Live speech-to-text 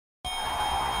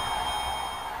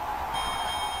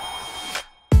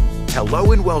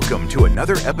Hello and welcome to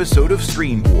another episode of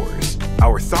Stream Wars,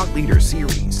 our thought leader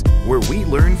series, where we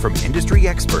learn from industry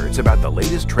experts about the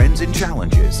latest trends and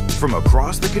challenges from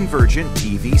across the convergent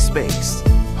TV space.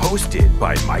 Hosted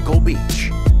by Michael Beach.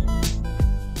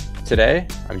 Today,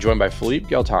 I'm joined by Philippe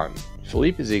Guelton.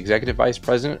 Philippe is the Executive Vice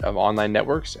President of Online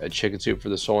Networks at Chicken Soup for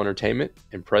the Soul Entertainment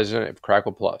and President of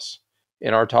Crackle Plus.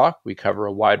 In our talk, we cover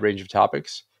a wide range of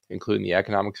topics, including the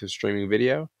economics of streaming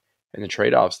video and the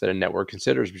trade-offs that a network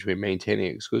considers between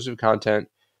maintaining exclusive content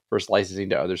versus licensing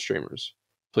to other streamers.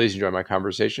 Please enjoy my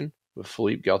conversation with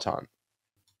Philippe Guelton.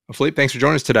 Well, Philippe, thanks for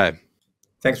joining us today.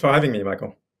 Thanks for having me,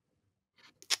 Michael.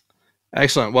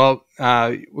 Excellent. Well,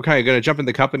 we're kind of going to jump into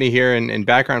the company here and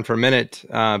background for a minute,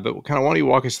 but kind of why don't you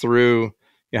walk us through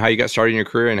how you got started in your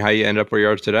career and how you ended up where you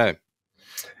are today?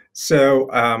 So,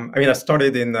 I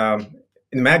started in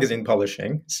magazine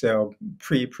publishing, so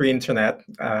pre-internet,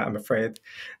 I'm afraid,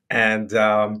 and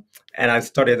I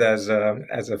started as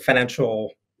a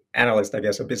financial analyst, I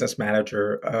guess, a business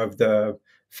manager of the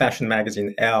fashion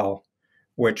magazine Elle,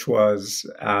 which was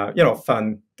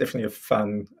fun, definitely a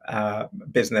fun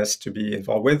business to be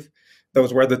involved with.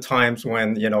 Those were the times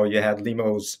when you had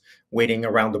limos waiting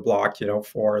around the block,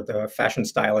 for the fashion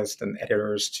stylists and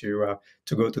editors to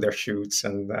go to their shoots,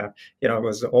 and it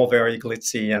was all very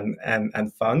glitzy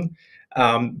and fun.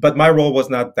 But my role was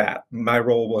not that. My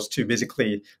role was to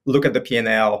basically look at the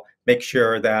P&L, make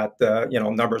sure that the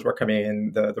numbers were coming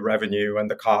in, the revenue and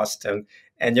the cost, and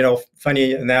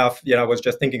funny enough, I was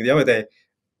just thinking the other day,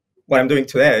 what I'm doing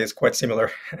today is quite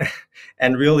similar.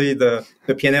 And really the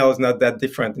P&L is not that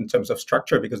different in terms of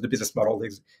structure because the business model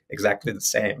is exactly the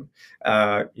same.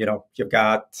 You've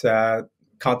got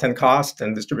content cost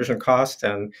and distribution cost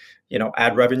and,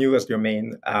 ad revenue as your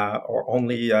main or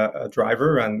only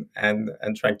driver and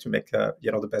trying to make,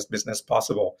 the best business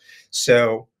possible.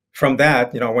 So from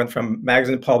that, I went from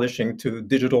magazine publishing to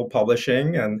digital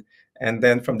publishing and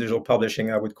then from digital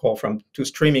publishing, I would call to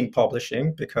streaming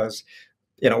publishing because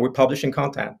we're publishing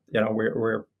content.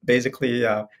 We're basically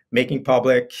making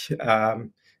public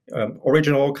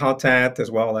original content as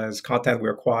well as content we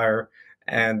acquire,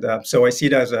 and so I see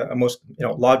it as a most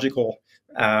logical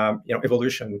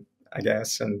evolution, I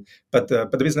guess. But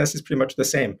the business is pretty much the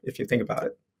same if you think about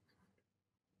it.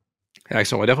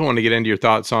 Excellent. I definitely want to get into your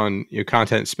thoughts on your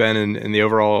content spend and the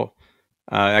overall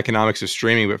economics of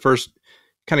streaming. But first,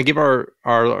 kind of give our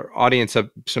audience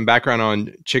some background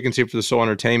on Chicken Soup for the Soul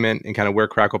Entertainment and kind of where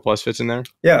Crackle Plus fits in there.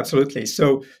 Yeah, absolutely.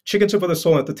 So Chicken Soup for the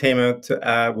Soul Entertainment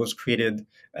was created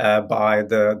by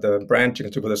the brand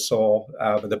Chicken Soup for the Soul,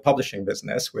 the publishing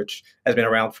business, which has been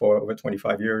around for over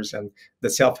 25 years. And the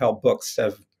self-help books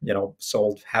have,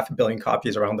 sold 500 million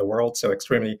copies around the world. So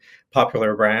extremely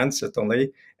popular brand,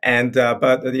 certainly. And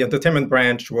but the entertainment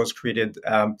branch was created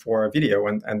for video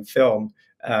and film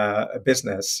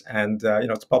business, and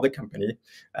it's a public company.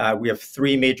 We have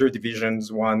three major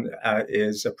divisions. One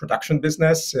is a production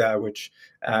business, which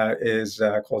is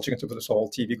called Chicken Soup for the Soul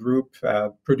TV Group,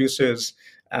 produces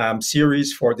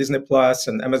series for Disney Plus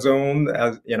and Amazon,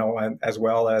 as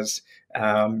well as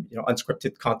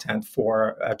unscripted content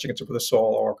for Chicken Soup for the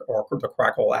Soul or the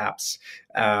Crackle apps.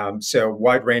 So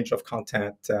wide range of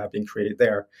content being created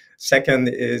there. Second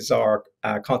is our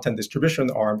content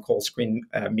distribution arm called Screen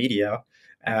Media.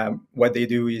 What they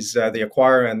do is they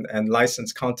acquire and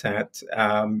license content,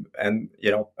 and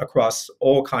across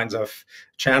all kinds of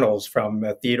channels, from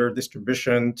theater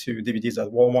distribution to DVDs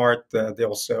at Walmart. They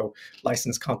also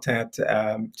license content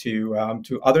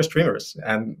to other streamers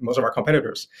and most of our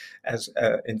competitors, as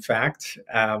in fact.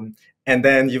 And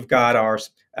then you've got our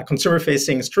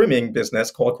consumer-facing streaming business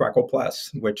called Crackle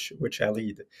Plus, which I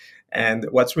lead. And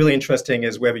what's really interesting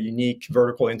is we have a unique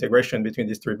vertical integration between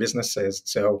these three businesses.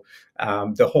 So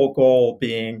the whole goal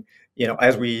being,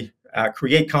 as we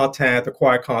create content,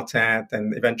 acquire content,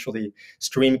 and eventually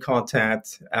stream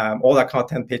content, all that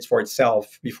content pays for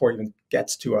itself before it even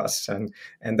gets to us, and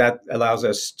that allows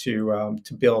us to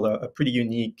build a pretty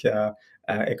unique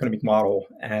economic model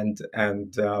and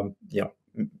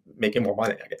making more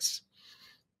money, I guess.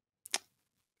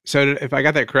 So if I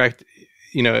got that correct,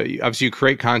 obviously you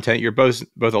create content, you're both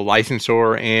a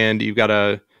licensor and you've got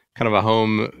a kind of a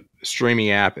home streaming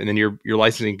app, and then you're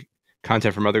licensing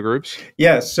content from other groups?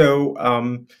 Yeah. So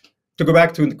to go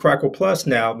back to the Crackle Plus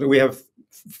now, we have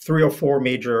 3 or 4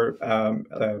 major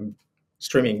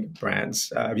streaming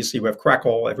brands. Obviously, we have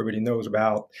Crackle, everybody knows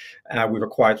about. We've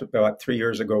acquired about 3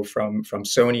 years ago from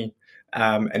Sony.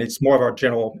 And it's more of our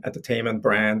general entertainment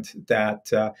brand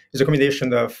that is a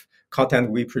combination of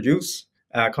content we produce,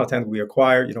 content we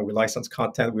acquire. We license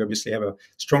content. We obviously have a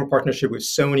strong partnership with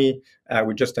Sony.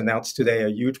 We just announced today a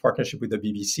huge partnership with the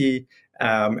BBC.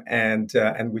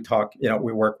 And we talk,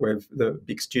 we work with the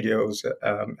big studios,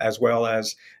 as well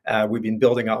as we've been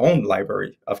building our own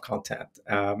library of content,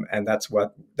 and that's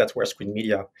where Screen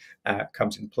Media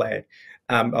comes in play.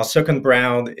 Our second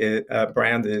brand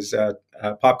is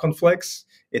Popcorn Flicks.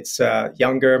 It's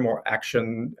younger, more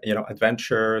action,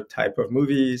 adventure type of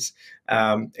movies.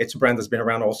 It's a brand that's been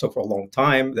around also for a long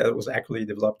time. That was actually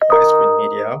developed by Screen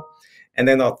Media. And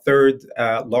then our third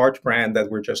large brand that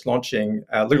we're just launching,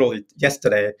 literally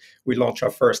yesterday, we launched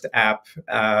our first app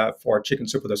for Chicken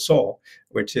Soup for the Soul,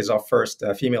 which is our first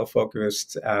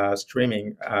female-focused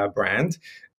streaming brand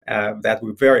that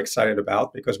we're very excited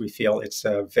about because we feel it's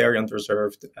a very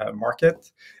underserved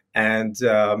market. And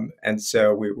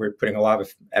so we're putting a lot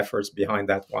of efforts behind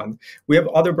that one. We have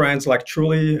other brands like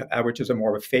Truly, which is a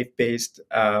more of a faith-based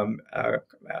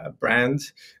brand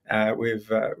with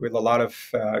a lot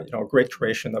of great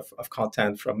creation of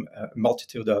content from a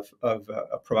multitude of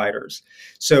providers.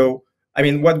 So I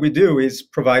mean, what we do is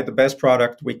provide the best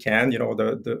product we can.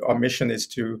 Our mission is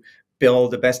to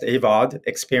build the best AVOD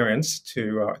experience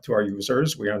to our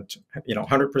users. We are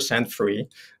 100% free,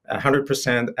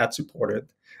 100% ad supported.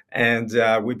 And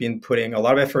we've been putting a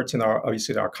lot of efforts in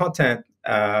our content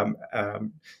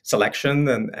selection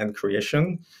and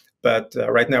creation. But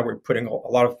right now we're putting a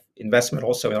lot of investment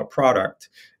also in our product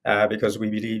because we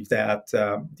believe that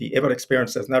the AVOD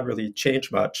experience has not really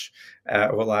changed much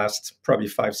over the last probably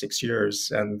 5-6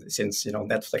 years, and since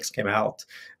Netflix came out.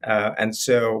 And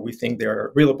so we think there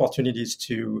are real opportunities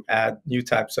to add new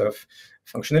types of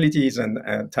functionalities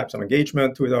and types of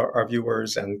engagement with our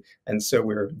viewers, and so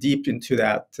we're deep into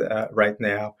that right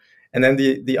now. And then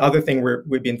the other thing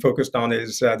we've been focused on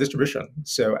is distribution.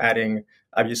 So adding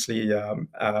obviously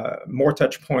more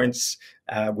touch points.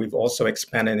 We've also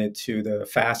expanded into the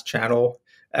fast channel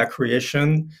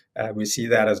creation. We see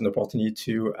that as an opportunity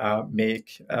to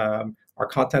make our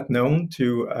content known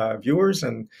to viewers,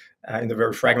 and in a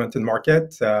very fragmented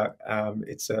market,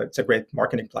 it's a great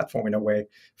marketing platform in a way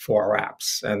for our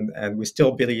apps. And we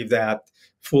still believe that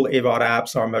full AVOD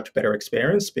apps are a much better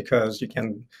experience because you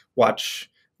can watch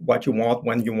what you want,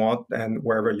 when you want, and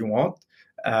wherever you want.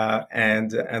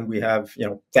 And we have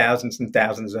thousands and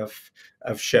thousands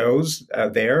of shows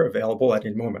there available at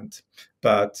any moment.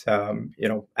 But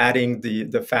adding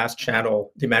the fast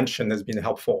channel dimension has been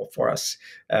helpful for us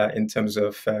in terms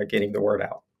of getting the word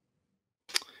out.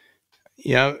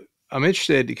 Yeah, I'm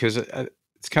interested because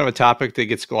it's kind of a topic that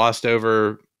gets glossed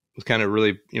over with kind of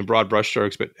really broad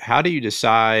brushstrokes. But how do you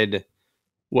decide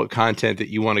what content that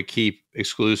you want to keep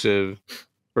exclusive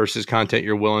versus content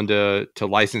you're willing to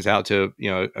license out to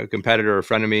a competitor, a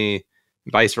frenemy,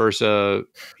 vice versa?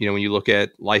 When you look at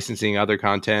licensing other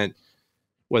content,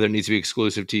 whether it needs to be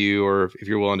exclusive to you or if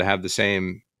you're willing to have the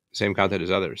same content as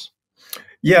others.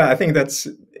 Yeah, I think it's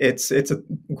a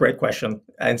great question,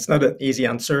 and it's not an easy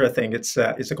answer. I think it's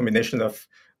a combination of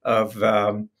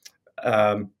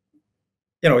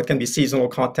it can be seasonal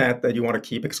content that you want to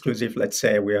keep exclusive. Let's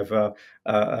say we have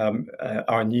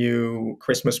our new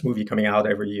Christmas movie coming out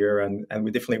every year, and we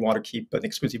definitely want to keep an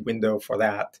exclusive window for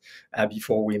that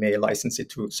before we may license it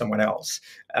to someone else.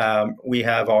 We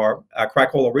have our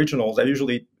Crackle originals that are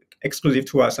usually exclusive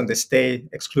to us, and they stay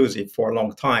exclusive for a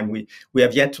long time. We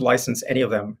have yet to license any of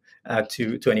them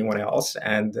to anyone else,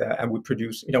 and we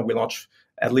produce. We launch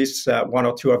at least one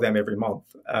or two of them every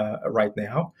month right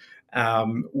now.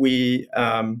 We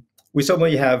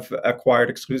certainly have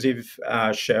acquired exclusive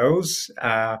shows.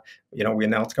 We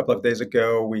announced a couple of days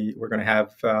ago we're going to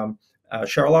have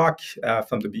Sherlock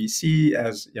from the BBC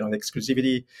as an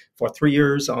exclusivity for 3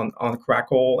 years on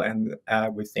Crackle, and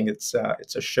we think it's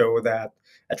a show that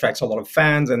attracts a lot of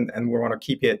fans, and we want to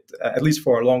keep it at least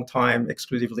for a long time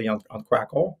exclusively on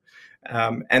Crackle.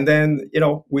 And then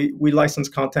we license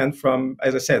content from,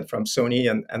 as I said, from Sony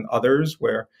and others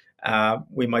where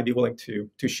we might be willing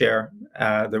to share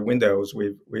the windows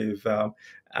with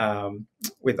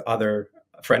other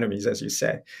frenemies, as you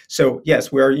say. So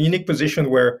yes, we're in a unique position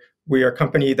where we are a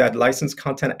company that license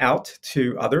content out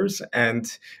to others,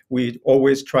 and we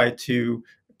always try to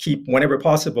keep, whenever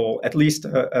possible, at least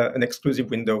an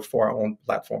exclusive window for our own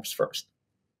platforms first.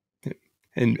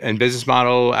 And business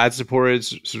model, ad-supported,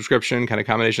 subscription, kind of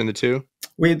combination of the two?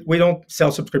 We don't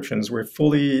sell subscriptions. We're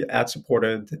fully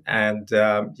ad-supported, and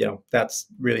that's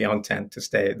really our intent to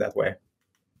stay that way.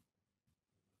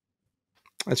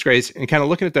 That's great. And kind of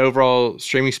looking at the overall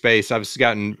streaming space, obviously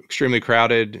gotten extremely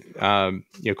crowded.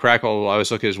 Crackle I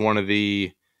always look at as one of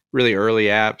the really early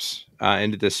apps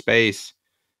into this space.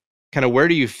 Kind of where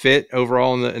do you fit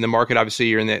overall in the market? Obviously,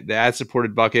 you're in the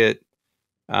ad-supported bucket.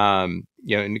 And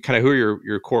kind of who are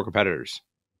your core competitors?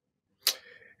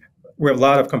 we have a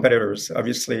lot of competitors.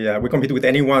 Obviously, we compete with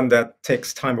anyone that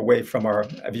takes time away from our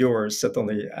viewers,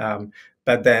 certainly.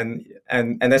 But then,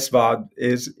 and SVOD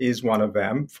is one of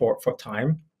them for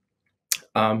time.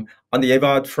 On the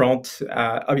AVOD front,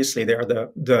 obviously there are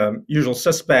the usual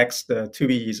suspects, the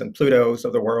Tubis and Plutos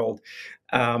of the world,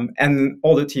 and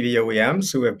all the TV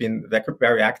OEMs who have been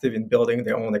very active in building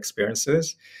their own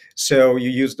experiences. So you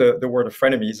use the word of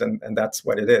frenemies, and that's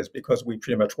what it is, because we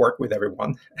pretty much work with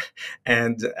everyone.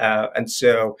 and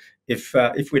so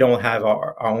if we don't have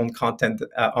our own content,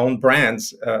 our own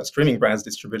brands, streaming brands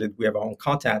distributed, we have our own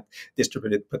content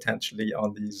distributed potentially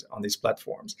on these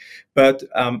platforms. But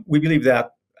we believe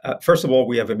that first of all,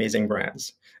 we have amazing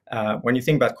brands. When you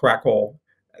think about Crackle,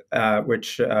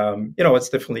 which it's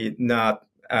definitely not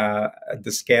at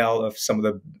the scale of some of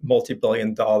the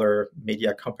multi-billion-dollar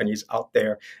media companies out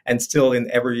there, and still in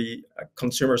every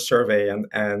consumer survey,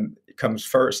 and it comes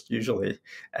first usually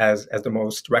as the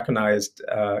most recognized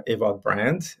AVOD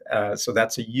brand. So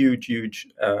that's a huge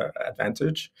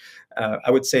advantage. I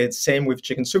would say it's same with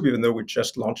Chicken Soup, even though we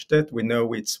just launched it. We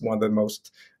know it's one of the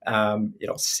most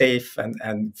safe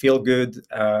and feel good,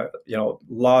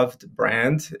 loved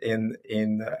brand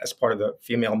in as part of the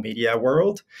female media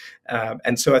world.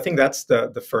 And so I think that's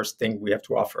the first thing we have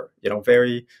to offer.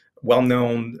 Very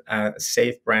well-known,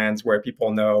 safe brands where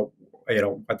people know,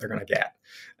 what they're going to get.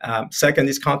 Second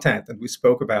is content, and we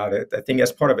spoke about it. I think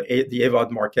as part of the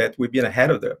AVOD market, we've been ahead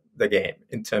of the game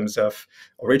in terms of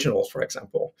originals, for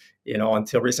example.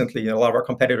 Until recently, a lot of our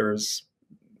competitors,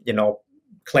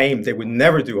 claimed they would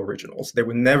never do originals. They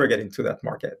would never get into that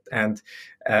market. And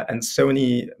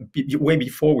Sony, way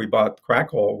before we bought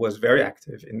Crackle, was very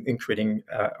active in creating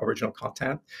original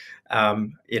content.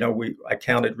 I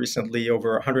counted recently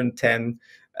over 110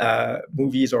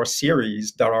 movies or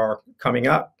series that are coming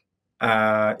up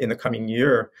in the coming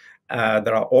year that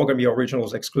are all going to be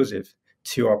originals exclusive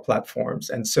to our platforms.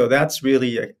 And so that's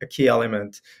really a key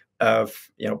element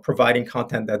of providing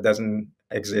content that doesn't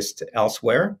exist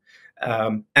elsewhere.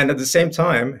 And at the same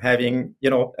time, having,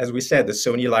 as we said, the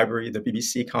Sony library, the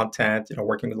BBC content,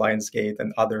 working with Lionsgate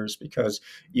and others, because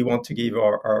you want to give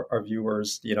our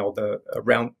viewers, the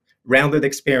rounded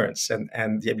experience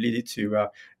and the ability to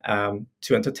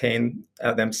entertain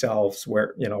themselves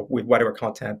with whatever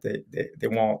content they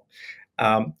want.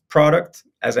 Product,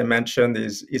 as I mentioned,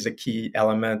 is a key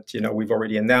element. We've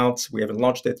already announced, we haven't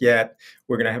launched it yet.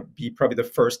 We're going to be probably the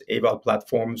first AVOD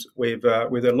platforms with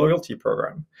a loyalty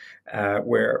program,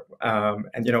 where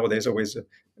there's always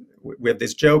we have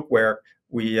this joke where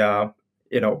we are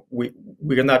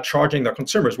not charging the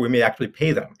consumers. We may actually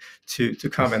pay them to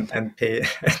come and pay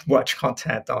and watch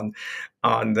content on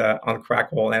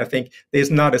Crackle. And I think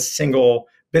there's not a single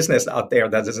business out there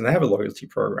that doesn't have a loyalty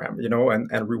program,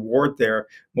 and reward their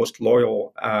most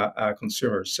loyal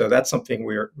consumers. So that's something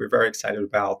we're very excited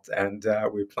about, and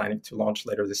we're planning to launch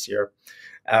later this year.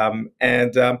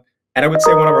 And I would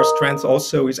say one of our strengths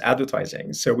also is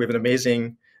advertising. So we have an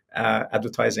amazing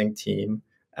advertising team.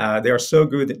 They are so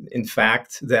good, in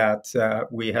fact, that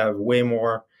we have way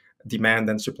more demand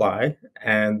than supply,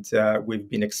 and we've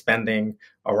been expanding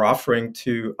our offering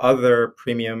to other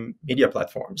premium media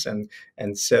platforms, and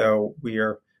so we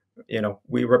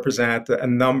represent a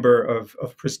number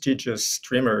of prestigious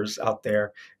streamers out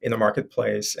there in the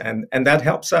marketplace, and that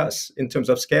helps us in terms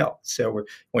of scale. So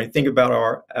when you think about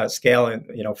our scale, and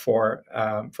for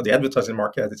the advertising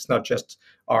market, it's not just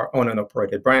our owned and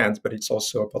operated brands, but it's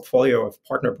also a portfolio of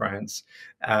partner brands,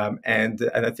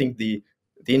 and I think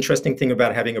the interesting thing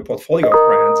about having a portfolio of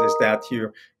brands is that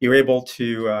you're able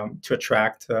to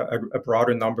attract a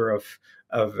broader number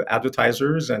of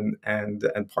advertisers and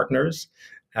partners,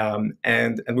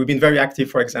 and we've been very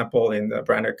active, for example, in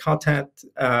branded content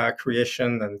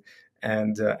creation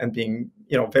and being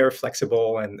very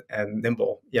flexible and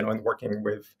nimble in working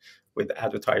with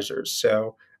advertisers.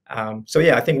 So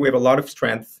yeah, I think we have a lot of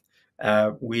strength.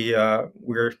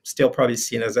 We're still probably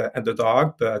seen as an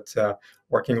underdog, but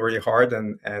working really hard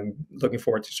and looking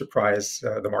forward to surprise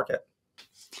the market.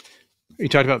 You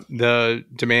talked about the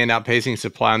demand outpacing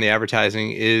supply on the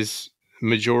advertising. Is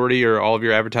majority or all of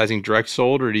your advertising direct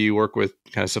sold, or do you work with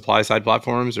kind of supply side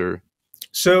platforms? Or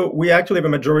so we actually have a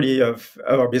majority of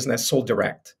our business sold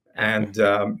direct, and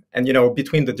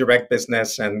between the direct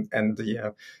business and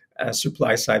the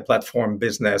supply side platform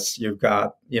business, you've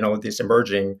got this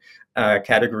emerging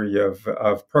category of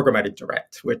programmatic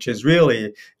direct, which is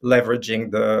really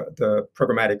leveraging the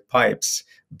programmatic pipes,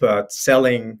 but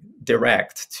selling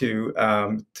direct to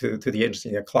the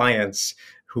agency clients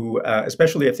who,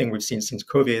 especially I think we've seen since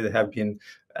COVID, have been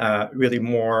really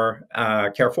more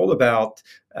careful about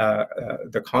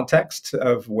the context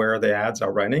of where the ads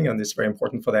are running, and it's very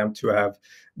important for them to have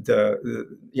the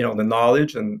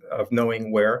knowledge and of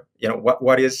knowing where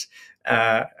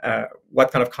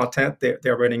what kind of content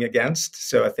they're running against.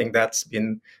 So I think that's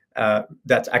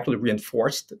actually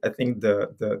reinforced, I think,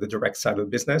 the direct side of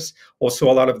the business. Also,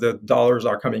 a lot of the dollars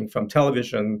are coming from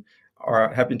television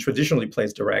have been traditionally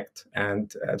placed direct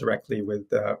and directly with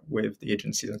the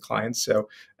agencies and clients. So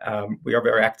we are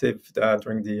very active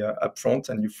during the upfront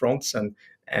and new fronts, and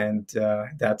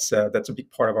that's a big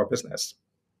part of our business.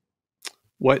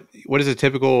 What does a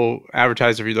typical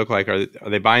advertiser for you look like? Are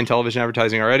they buying television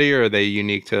advertising already, or are they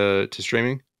unique to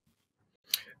streaming?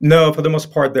 No, for the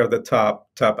most part, they're the top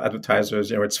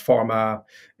advertisers. It's pharma,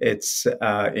 it's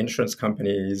insurance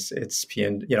companies, it's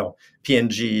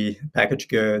P&G, packaged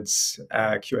goods,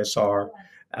 QSR.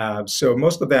 So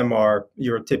most of them are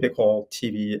your typical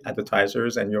TV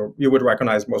advertisers, and you would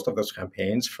recognize most of those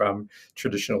campaigns from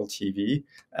traditional TV.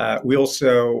 We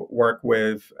also work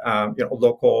with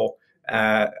local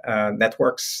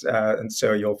networks, and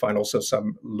so you'll find also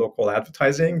some local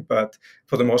advertising. But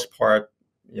for the most part,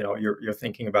 you're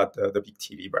thinking about the big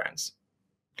TV brands.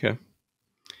 Okay.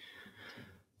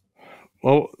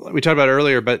 Well, we talked about it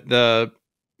earlier, but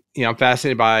I'm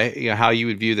fascinated by how you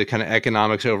would view the kind of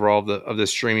economics overall of the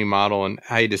streaming model, and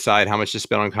how you decide how much to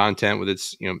spend on content, whether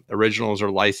it's originals or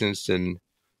licensed, and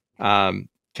kind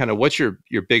of what's your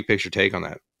big picture take on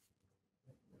that?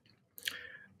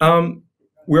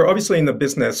 We're obviously in the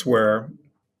business where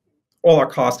all our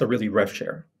costs are really rev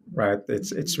share, right?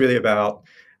 It's really about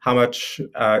how much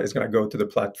is going to go to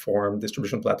the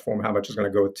distribution platform, how much is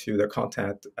going to go to the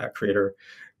content creator.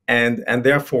 And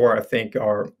therefore, I think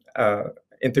our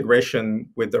integration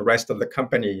with the rest of the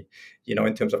company,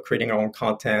 in terms of creating our own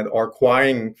content or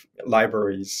acquiring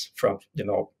libraries from,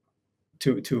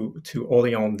 to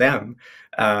only own them.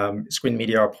 Screen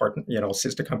Media, our partner,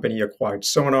 sister company, acquired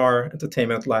Sonar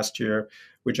Entertainment last year.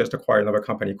 We just acquired another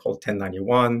company called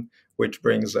 1091, which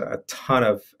brings a ton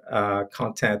of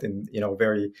content in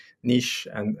very niche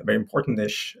and very important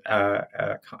niche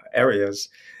areas.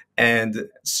 And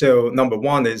so number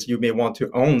one is you may want to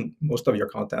own most of your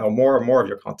content or more of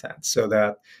your content, so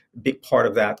that big part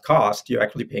of that cost you're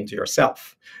actually paying to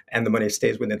yourself, and the money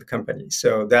stays within the company.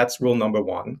 So that's rule number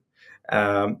one.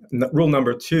 Rule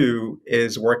number two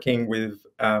is working with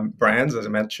brands, as I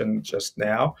mentioned just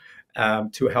now,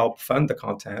 to help fund the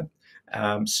content.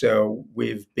 So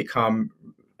we've become,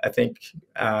 I think,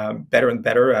 better and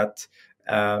better at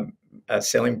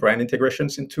selling brand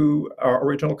integrations into our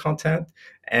original content.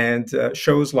 And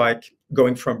shows like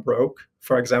Going From Broke,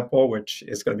 for example, which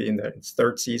is going to be in its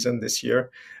third season this year,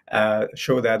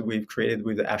 show that we've created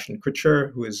with Ashton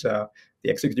Kutcher, who is the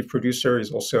executive producer,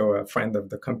 is also a friend of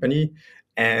the company,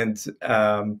 and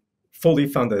fully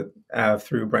funded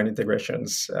through brand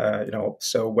integrations.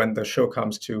 So when the show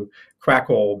comes to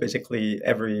Crackle, basically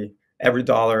every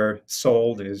dollar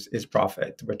sold is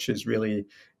profit, which is really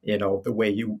the way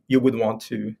you would want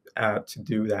to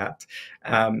do that.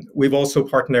 We've also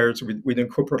partnered within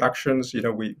co-productions.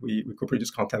 We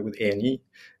co-produce content with A&E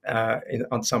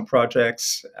on some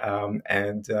projects,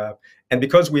 and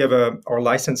because we have our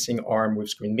licensing arm with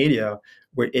Screen Media,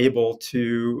 we're able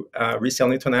to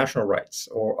resell international rights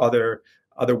or other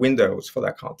windows for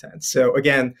that content. So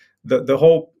again, the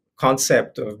whole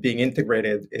concept of being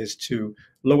integrated is to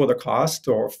lower the cost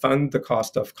or fund the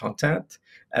cost of content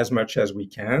as much as we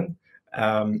can.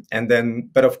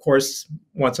 But of course,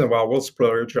 once in a while, we'll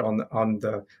splurge on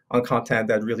content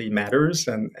that really matters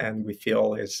and we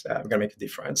feel is going to make a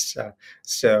difference.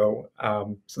 So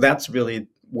that's really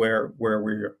where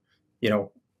we're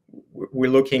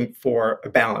looking for a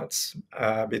balance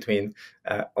between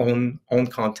own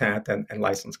content and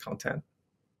licensed content.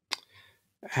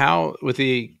 How, with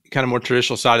the kind of more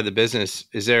traditional side of the business,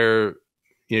 is there,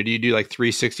 do you do like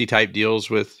 360 type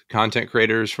deals with content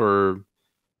creators for,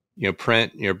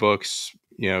 print, books,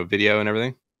 video and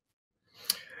everything?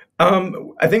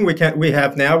 I think we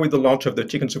have now, with the launch of the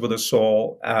Chicken Soup for the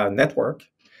Soul network,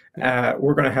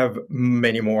 we're going to have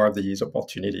many more of these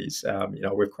opportunities.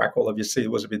 With Crackle, obviously,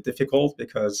 it was a bit difficult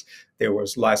because there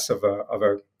was less of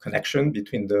a connection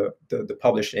between the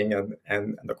publishing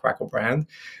and the Crackle brand.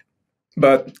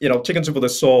 But Chicken Soup for the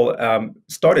Soul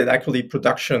started actually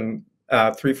production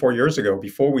 3-4 years ago,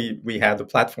 before we had the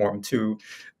platform to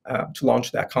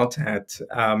launch that content.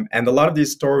 And a lot of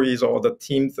these stories or the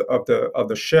themes of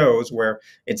the shows were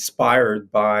inspired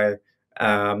by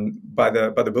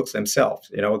the books themselves.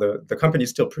 The company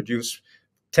still produce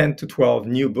 10 to 12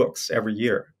 new books every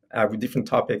year. with different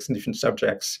topics and different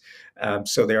subjects.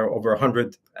 So there are over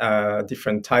 100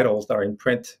 different titles that are in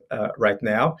print right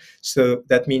now. So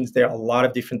that means there are a lot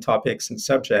of different topics and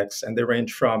subjects, and they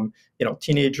range from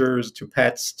teenagers to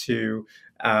pets to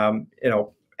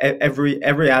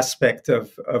every aspect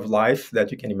of life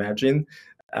that you can imagine.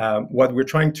 What we're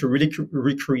trying to really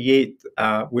recreate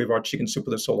with our Chicken Soup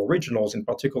for the Soul originals, in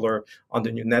particular on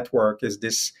the new network, is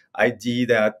this idea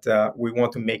that we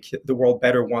want to make the world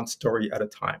better one story at a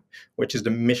time, which is the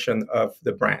mission of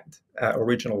the brand,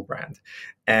 original brand.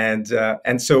 And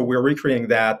so we're recreating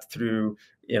that through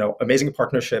amazing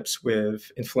partnerships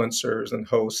with influencers and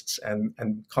hosts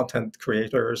and content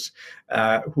creators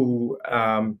who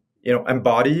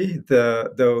embody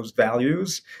those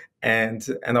values. And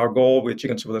our goal with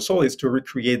Chicken Soup for the Soul is to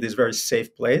recreate this very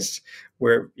safe place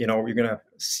where you're going to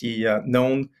see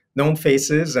known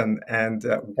faces and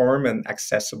warm and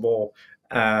accessible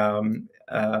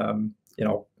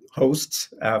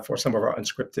hosts for some of our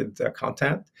unscripted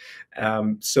content,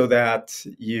 so that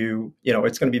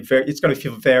it's going to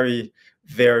feel very,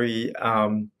 very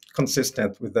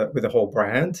consistent with the whole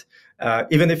brand,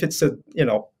 even if it's a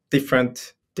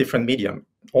different medium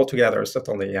altogether,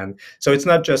 certainly. And so it's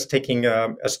not just taking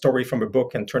a story from a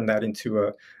book and turn that into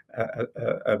a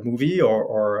movie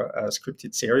or a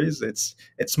scripted series. It's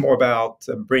more about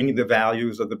bringing the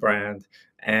values of the brand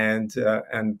and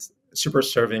super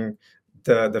serving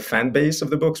the fan base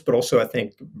of the books, but also I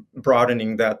think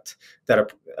broadening that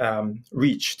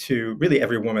reach to really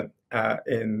every woman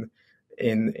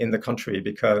in the country,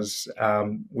 because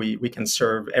we can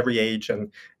serve every age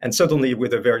and certainly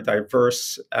with a very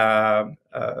diverse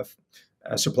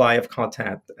supply of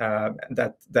content.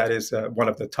 That is one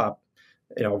of the top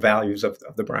values of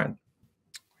the brand.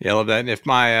 Yeah, I love that. And if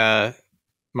my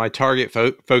target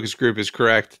focus group is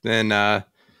correct, then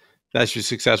that's your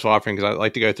successful offering, because I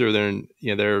like to go through there, and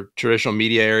their traditional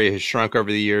media area has shrunk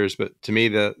over the years, but to me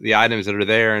the items that are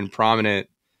there and prominent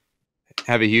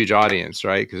have a huge audience,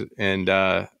 right? And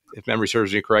if memory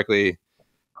serves me correctly,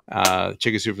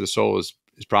 Chicken Soup for the Soul is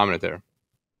prominent there.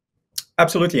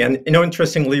 Absolutely. And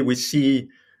interestingly, we see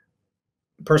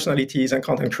personalities and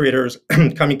content creators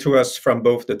coming to us from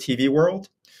both the TV world,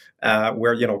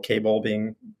 where cable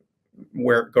being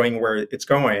where it's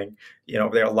going. There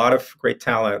are a lot of great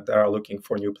talent that are looking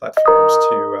for new platforms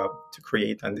to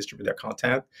create and distribute their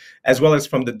content, as well as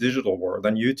from the digital world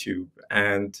on YouTube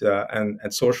and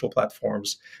social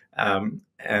platforms. Who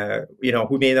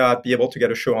may not be able to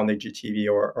get a show on HGTV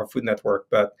or Food Network,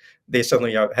 but they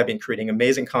certainly have been creating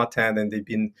amazing content, and they've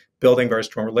been building very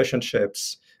strong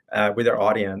relationships with their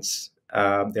audience.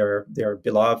 They're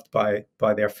beloved by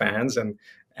their fans,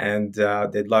 and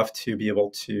they'd love to be able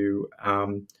to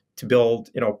build,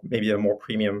 maybe a more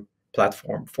premium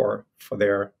platform for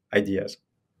their ideas.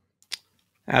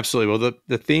 Absolutely. Well,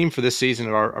 the theme for this season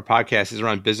of our podcast is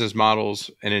around business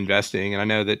models and investing, and I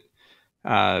know that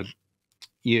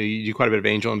you do quite a bit of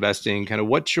angel investing. Kind of,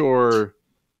 what's your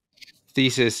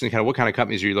thesis, and kind of what kind of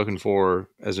companies are you looking for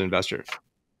as an investor?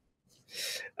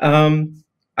 I'm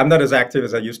not as active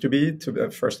as I used to be,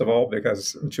 first of all,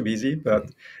 because I'm too busy. But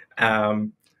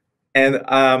I'm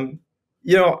not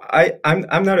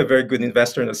a very good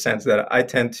investor in the sense that I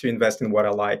tend to invest in what I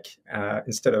like,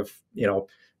 instead of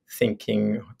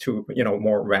thinking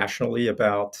more rationally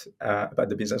about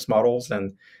the business models,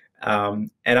 and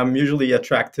I'm usually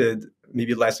attracted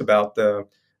maybe less about the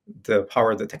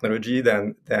power of the technology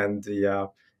than the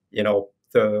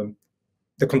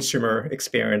consumer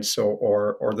experience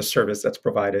or the service that's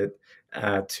provided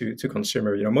to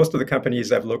consumer. Most of the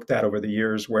companies I've looked at over the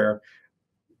years were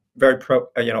very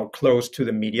close to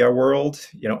the media world,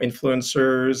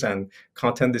 influencers and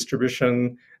content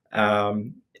distribution,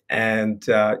 and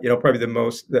probably the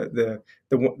most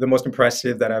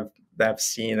impressive that I've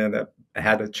seen and that I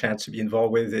had a chance to be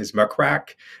involved with is Muck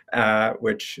Rack,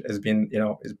 which has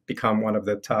become one of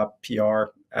the top PR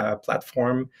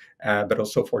platform, but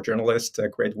also for journalists, a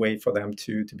great way for them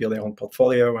to build their own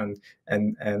portfolio and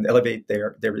elevate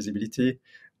their visibility.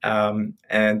 So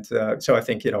I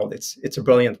think it's a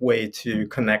brilliant way to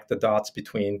connect the dots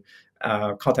between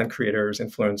content creators,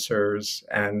 influencers,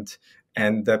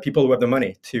 and people who have the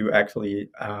money to actually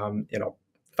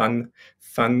fun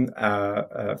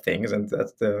things, and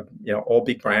that's all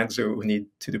big brands who need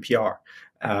to do PR.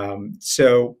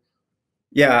 So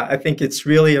yeah, I think it's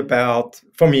really about,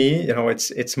 for me,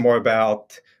 it's more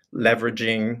about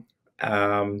leveraging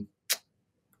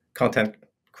content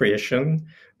creation,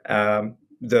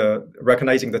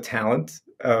 recognizing the talent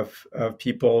of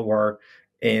people who are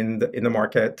in the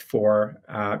market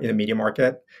in the media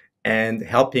market, and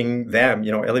helping them,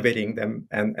 elevating them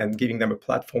and giving them a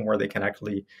platform where they can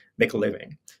actually make a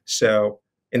living. So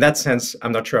in that sense,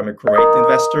 I'm not sure I'm a great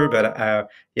investor, but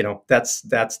that's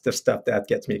the stuff that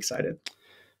gets me excited.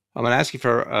 I'm going to ask you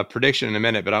for a prediction in a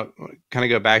minute, but I'll kind of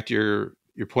go back to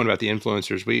your point about the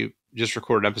influencers. We just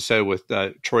recorded an episode with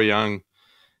Troy Young,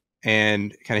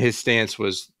 and kind of his stance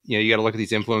was, you got to look at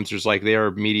these influencers like they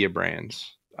are media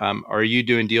brands. Are you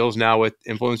doing deals now with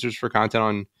influencers for content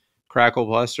on Crackle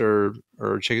Plus or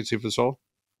Chicken Soup for the Soul?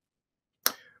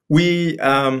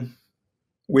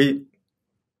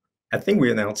 I think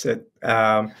we announced it.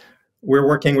 We're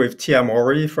working with Tia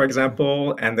Mowry, for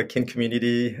example, and the Kin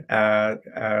Community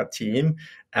team,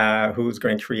 who's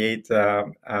going to create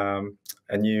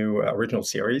a new original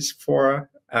series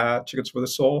for Chicken Soup for the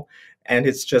Soul. And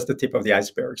it's just the tip of the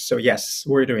iceberg. So yes,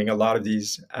 we're doing a lot of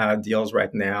these deals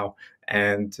right now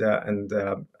and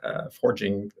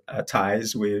forging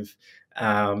ties with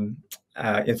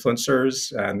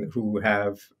influencers and who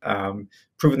have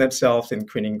proven themselves in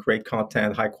creating great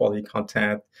content, high quality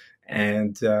content,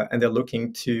 and they're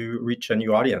looking to reach a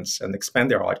new audience and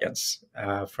expand their audience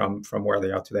from where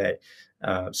they are today.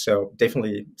 So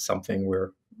definitely something we're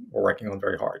working on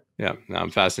very hard. Yeah, no, I'm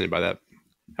fascinated by that.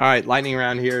 All right, lightning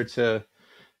round here to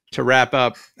wrap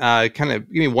up. Kind of give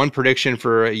me one prediction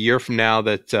for a year from now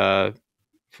that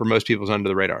for most people is under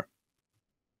the radar.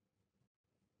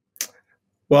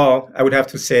 Well, I would have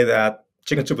to say that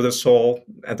Chicken Soup for the Soul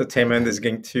Entertainment is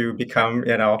going to become,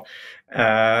 a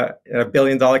 $1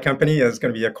 billion company. It's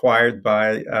going to be acquired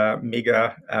by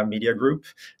Mega Media Group.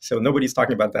 So nobody's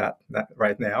talking about that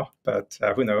right now, but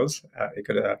who knows? It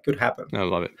could happen. I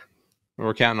love it.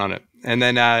 We're counting on it. And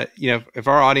then, if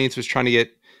our audience was trying to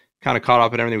get kind of caught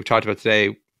up in everything we talked about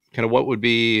today, kind of what would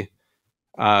be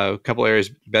a couple areas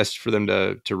best for them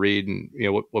to read, and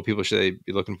what people should they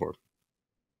be looking for?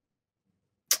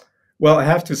 Well, I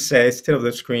have to say, State of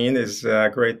the Screen is a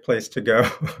great place to go,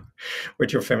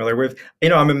 which you're familiar with.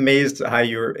 I'm amazed how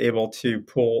you're able to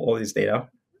pull all this data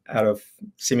out of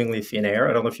seemingly thin air.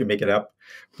 I don't know if you make it up,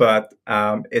 but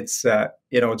it's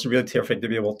really terrific to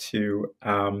be able to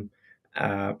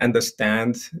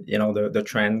understand, the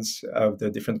trends of the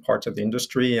different parts of the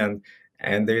industry, and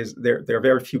there are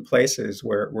very few places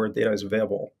where data is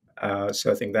available.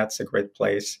 So I think that's a great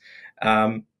place.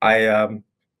 I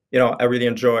really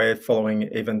enjoy following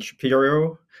Evan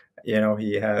Shapiro.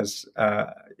 He has,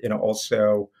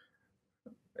 also,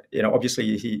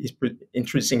 obviously he's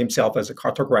introducing himself as a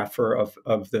cartographer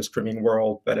of the streaming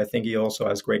world, but I think he also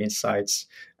has great insights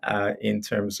in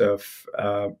terms of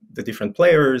the different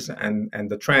players and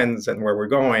the trends and where we're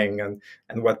going and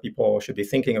what people should be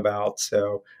thinking about.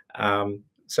 So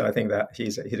I think that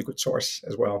he's a good source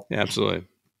as well. Yeah, absolutely.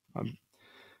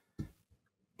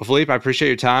 Well, Philippe, I appreciate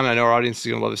your time. I know our audience is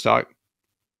going to love this talk.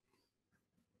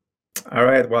 All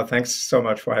right. Well, thanks so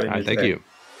much for having me today. Thank you.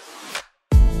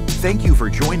 Thank you for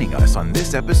joining us on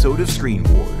this episode of Screen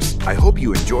Wars. I hope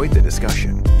you enjoyed the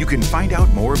discussion. You can find out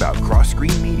more about Cross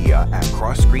Screen Media at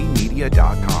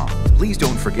crossscreenmedia.com. Please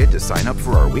don't forget to sign up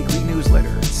for our weekly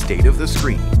newsletter, State of the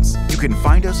Screens. You can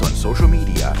find us on social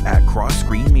media at Cross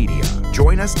Screen Media.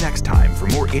 Join us next time for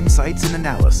more insights and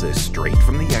analysis straight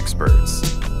from the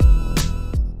experts.